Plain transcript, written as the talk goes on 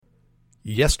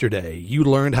Yesterday, you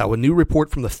learned how a new report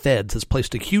from the Feds has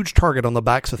placed a huge target on the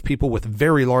backs of people with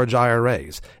very large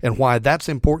IRAs, and why that's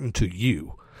important to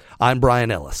you. I'm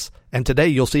Brian Ellis, and today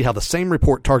you'll see how the same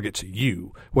report targets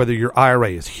you, whether your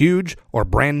IRA is huge or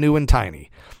brand new and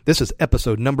tiny. This is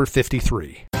episode number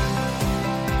 53.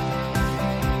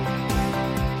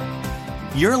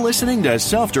 You're listening to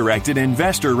Self-Directed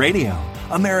Investor Radio,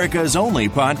 America's only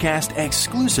podcast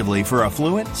exclusively for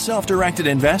affluent, self-directed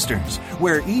investors,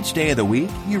 where each day of the week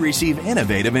you receive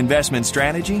innovative investment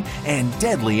strategy and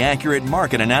deadly accurate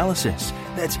market analysis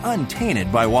that's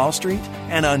untainted by Wall Street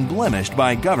and unblemished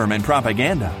by government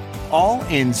propaganda, all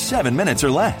in 7 minutes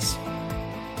or less.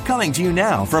 Coming to you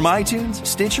now from iTunes,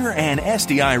 Stitcher, and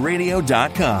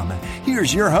SDIRadio.com,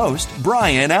 here's your host,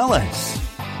 Brian Ellis.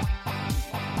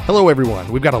 Hello,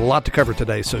 everyone. We've got a lot to cover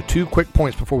today, so 2 quick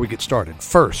points before we get started.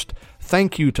 First,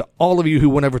 thank you to all of you who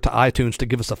went over to iTunes to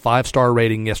give us a 5-star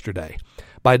rating yesterday.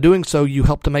 By doing so, you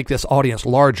help to make this audience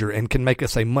larger and can make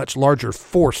us a much larger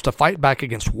force to fight back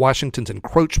against Washington's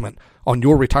encroachment on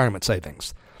your retirement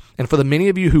savings. And for the many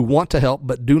of you who want to help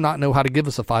but do not know how to give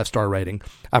us a 5-star rating,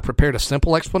 I prepared a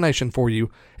simple explanation for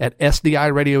you at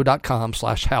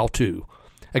sdiradio.com/howto.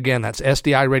 Again, that's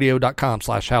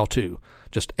sdiradio.com/howto.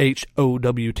 Just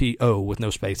HOWTO with no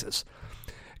spaces.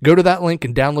 Go to that link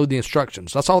and download the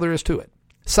instructions. That's all there is to it.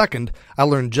 Second, I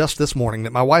learned just this morning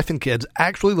that my wife and kids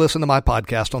actually listen to my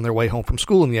podcast on their way home from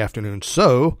school in the afternoon.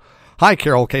 So, hi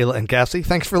Carol, Kayla, and Cassie.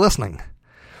 Thanks for listening.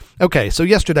 Okay, so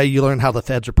yesterday you learned how the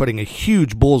Feds are putting a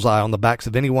huge bullseye on the backs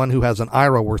of anyone who has an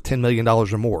IRA worth $10 million or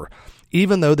more,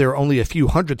 even though there are only a few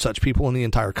hundred such people in the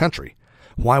entire country.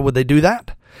 Why would they do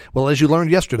that? Well, as you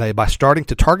learned yesterday, by starting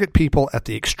to target people at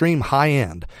the extreme high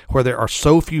end, where there are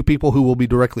so few people who will be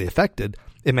directly affected,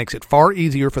 it makes it far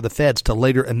easier for the Feds to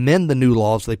later amend the new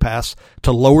laws they pass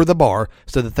to lower the bar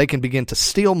so that they can begin to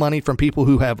steal money from people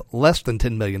who have less than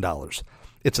 $10 million.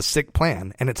 It's a sick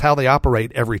plan, and it's how they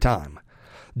operate every time.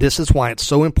 This is why it's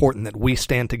so important that we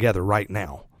stand together right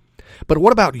now. But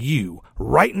what about you,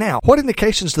 right now? What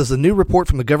indications does the new report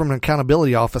from the Government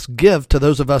Accountability Office give to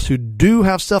those of us who do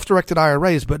have self-directed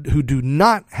IRAs but who do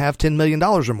not have $10 million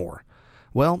or more?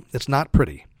 Well, it's not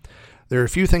pretty. There are a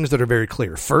few things that are very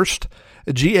clear. First,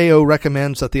 GAO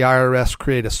recommends that the IRS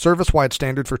create a service-wide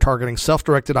standard for targeting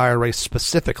self-directed IRAs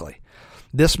specifically.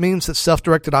 This means that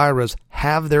self-directed IRAs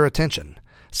have their attention.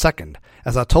 Second,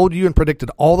 as I told you and predicted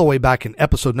all the way back in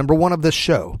episode number 1 of this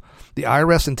show, the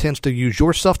IRS intends to use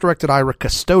your self-directed IRA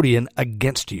custodian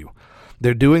against you.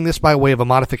 They're doing this by way of a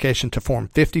modification to Form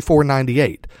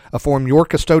 5498, a form your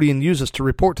custodian uses to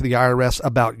report to the IRS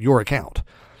about your account.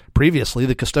 Previously,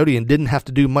 the custodian didn't have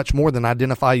to do much more than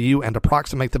identify you and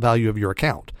approximate the value of your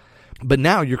account. But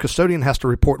now your custodian has to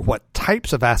report what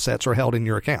types of assets are held in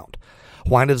your account.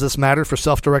 Why does this matter for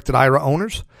self-directed IRA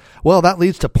owners? Well, that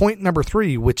leads to point number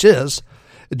 3, which is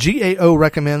GAO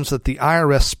recommends that the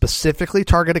IRS specifically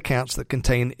target accounts that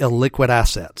contain illiquid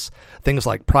assets, things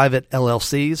like private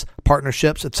LLCs,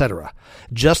 partnerships, etc.,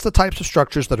 just the types of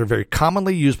structures that are very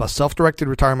commonly used by self-directed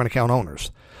retirement account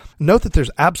owners. Note that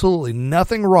there's absolutely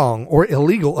nothing wrong or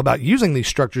illegal about using these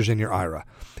structures in your IRA.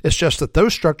 It's just that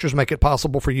those structures make it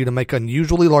possible for you to make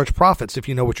unusually large profits if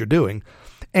you know what you're doing,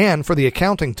 and for the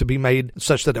accounting to be made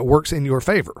such that it works in your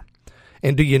favor.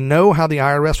 And do you know how the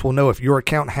IRS will know if your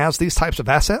account has these types of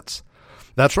assets?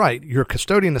 That's right, your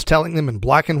custodian is telling them in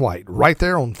black and white, right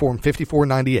there on Form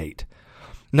 5498.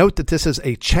 Note that this is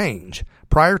a change.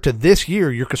 Prior to this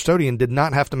year, your custodian did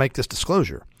not have to make this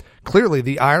disclosure. Clearly,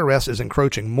 the IRS is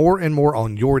encroaching more and more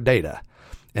on your data.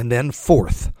 And then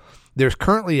fourth, there's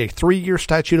currently a 3-year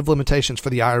statute of limitations for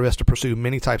the IRS to pursue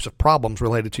many types of problems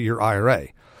related to your IRA.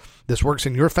 This works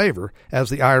in your favor, as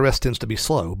the IRS tends to be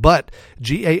slow, but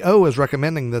GAO is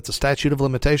recommending that the statute of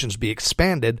limitations be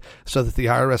expanded so that the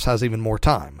IRS has even more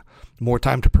time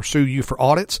to pursue you for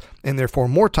audits, and therefore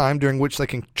more time during which they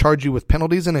can charge you with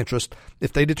penalties and interest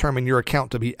if they determine your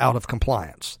account to be out of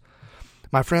compliance.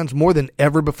 My friends, more than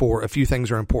ever before, a few things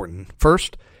are important.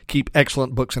 First, keep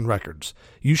excellent books and records.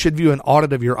 You should view an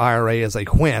audit of your IRA as a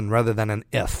when rather than an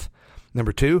if.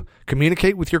 Number 2,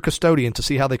 communicate with your custodian to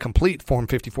see how they complete Form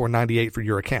 5498 for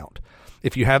your account.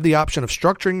 If you have the option of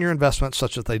structuring your investments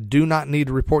such that they do not need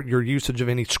to report your usage of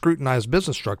any scrutinized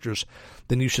business structures,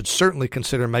 then you should certainly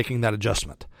consider making that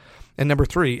adjustment. And number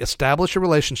 3, establish a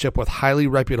relationship with highly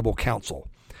reputable counsel.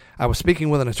 I was speaking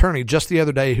with an attorney just the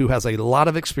other day who has a lot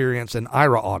of experience in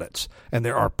IRA audits, and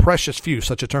there are precious few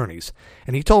such attorneys.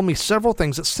 And he told me several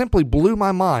things that simply blew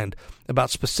my mind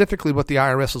about specifically what the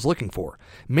IRS is looking for,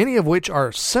 many of which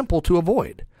are simple to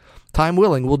avoid. Time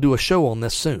willing, we'll do a show on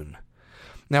this soon.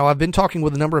 Now, I've been talking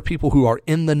with a number of people who are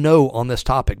in the know on this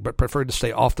topic but prefer to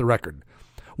stay off the record.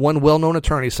 One well-known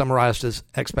attorney summarized his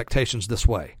expectations this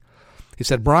way. He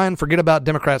said, Brian, forget about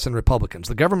Democrats and Republicans.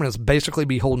 The government is basically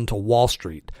beholden to Wall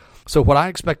Street. So what I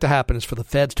expect to happen is for the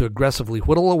feds to aggressively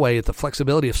whittle away at the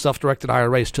flexibility of self-directed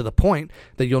IRAs to the point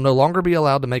that you'll no longer be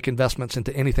allowed to make investments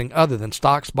into anything other than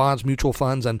stocks, bonds, mutual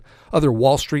funds, and other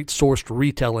Wall Street-sourced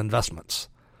retail investments.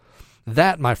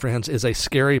 That, my friends, is a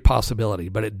scary possibility,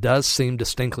 but it does seem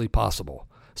distinctly possible.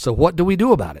 So what do we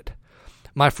do about it?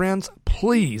 My friends,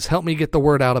 please help me get the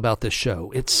word out about this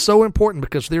show. It's so important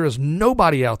because there is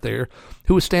nobody out there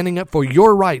who is standing up for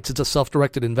your rights as a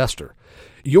self-directed investor.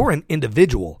 You're an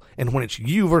individual, and when it's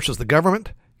you versus the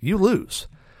government, you lose.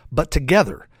 But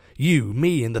together, you,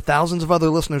 me, and the thousands of other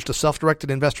listeners to Self-Directed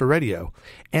Investor Radio,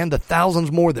 and the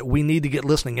thousands more that we need to get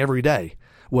listening every day,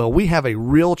 well, we have a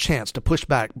real chance to push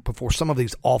back before some of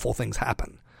these awful things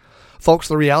happen. Folks,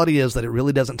 the reality is that it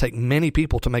really doesn't take many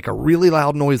people to make a really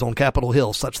loud noise on Capitol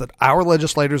Hill such that our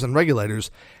legislators and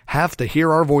regulators have to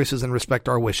hear our voices and respect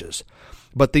our wishes.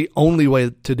 But the only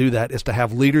way to do that is to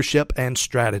have leadership and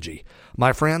strategy.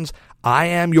 My friends, I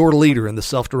am your leader in the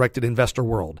self-directed investor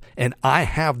world, and I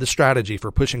have the strategy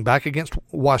for pushing back against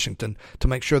Washington to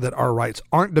make sure that our rights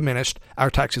aren't diminished, our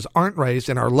taxes aren't raised,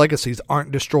 and our legacies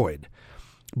aren't destroyed.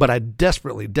 But I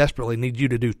desperately, desperately need you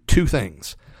to do two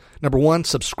things. Number one,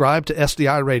 subscribe to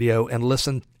SDI Radio and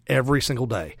listen every single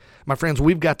day. My friends,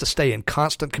 we've got to stay in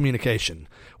constant communication.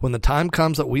 When the time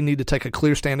comes that we need to take a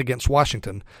clear stand against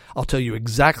Washington, I'll tell you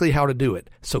exactly how to do it,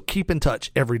 so keep in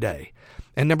touch every day.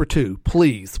 And number two,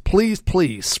 please, please,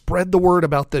 please spread the word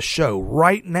about this show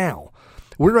right now.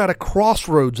 We're at a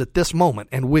crossroads at this moment,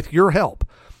 and with your help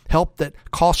that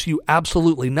costs you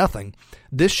absolutely nothing,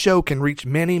 this show can reach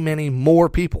many, many more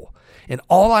people. And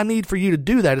all I need for you to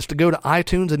do that is to go to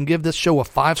iTunes and give this show a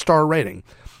 5-star rating.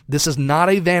 This is not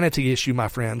a vanity issue, my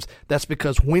friends. That's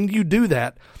because when you do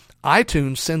that,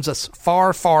 iTunes sends us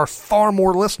far, far, far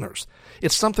more listeners.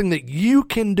 It's something that you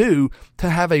can do to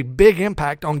have a big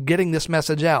impact on getting this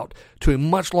message out to a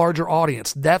much larger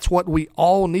audience. That's what we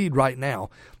all need right now.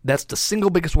 That's the single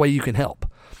biggest way you can help.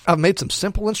 I've made some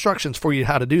simple instructions for you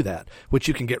how to do that, which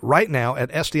you can get right now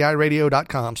at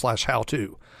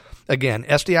sdiradio.com/how-to. Again,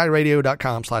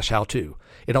 sdiradio.com/how-to.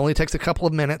 It only takes a couple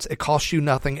of minutes, it costs you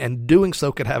nothing, and doing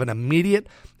so could have an immediate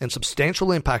and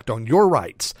substantial impact on your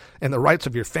rights and the rights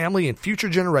of your family and future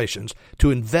generations to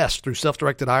invest through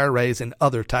self-directed IRAs and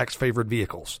other tax-favored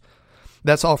vehicles.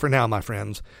 That's all for now, my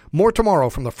friends. More tomorrow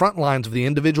from the front lines of the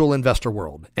individual investor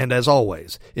world. And as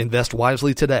always, invest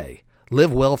wisely today.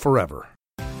 Live well forever.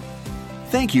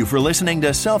 Thank you for listening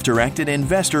to Self-Directed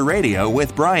Investor Radio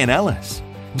with Brian Ellis.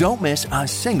 Don't miss a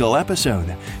single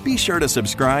episode. Be sure to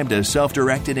subscribe to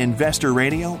Self-Directed Investor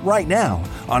Radio right now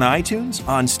on iTunes,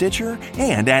 on Stitcher,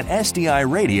 and at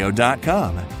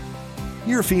SDIRadio.com.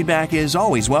 Your feedback is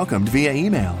always welcomed via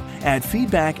email at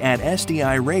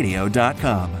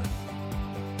feedback@SDIRadio.com.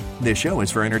 This show is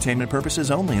for entertainment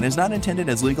purposes only and is not intended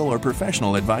as legal or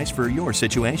professional advice for your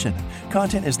situation.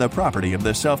 Content is the property of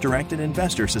the Self-Directed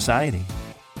Investor Society.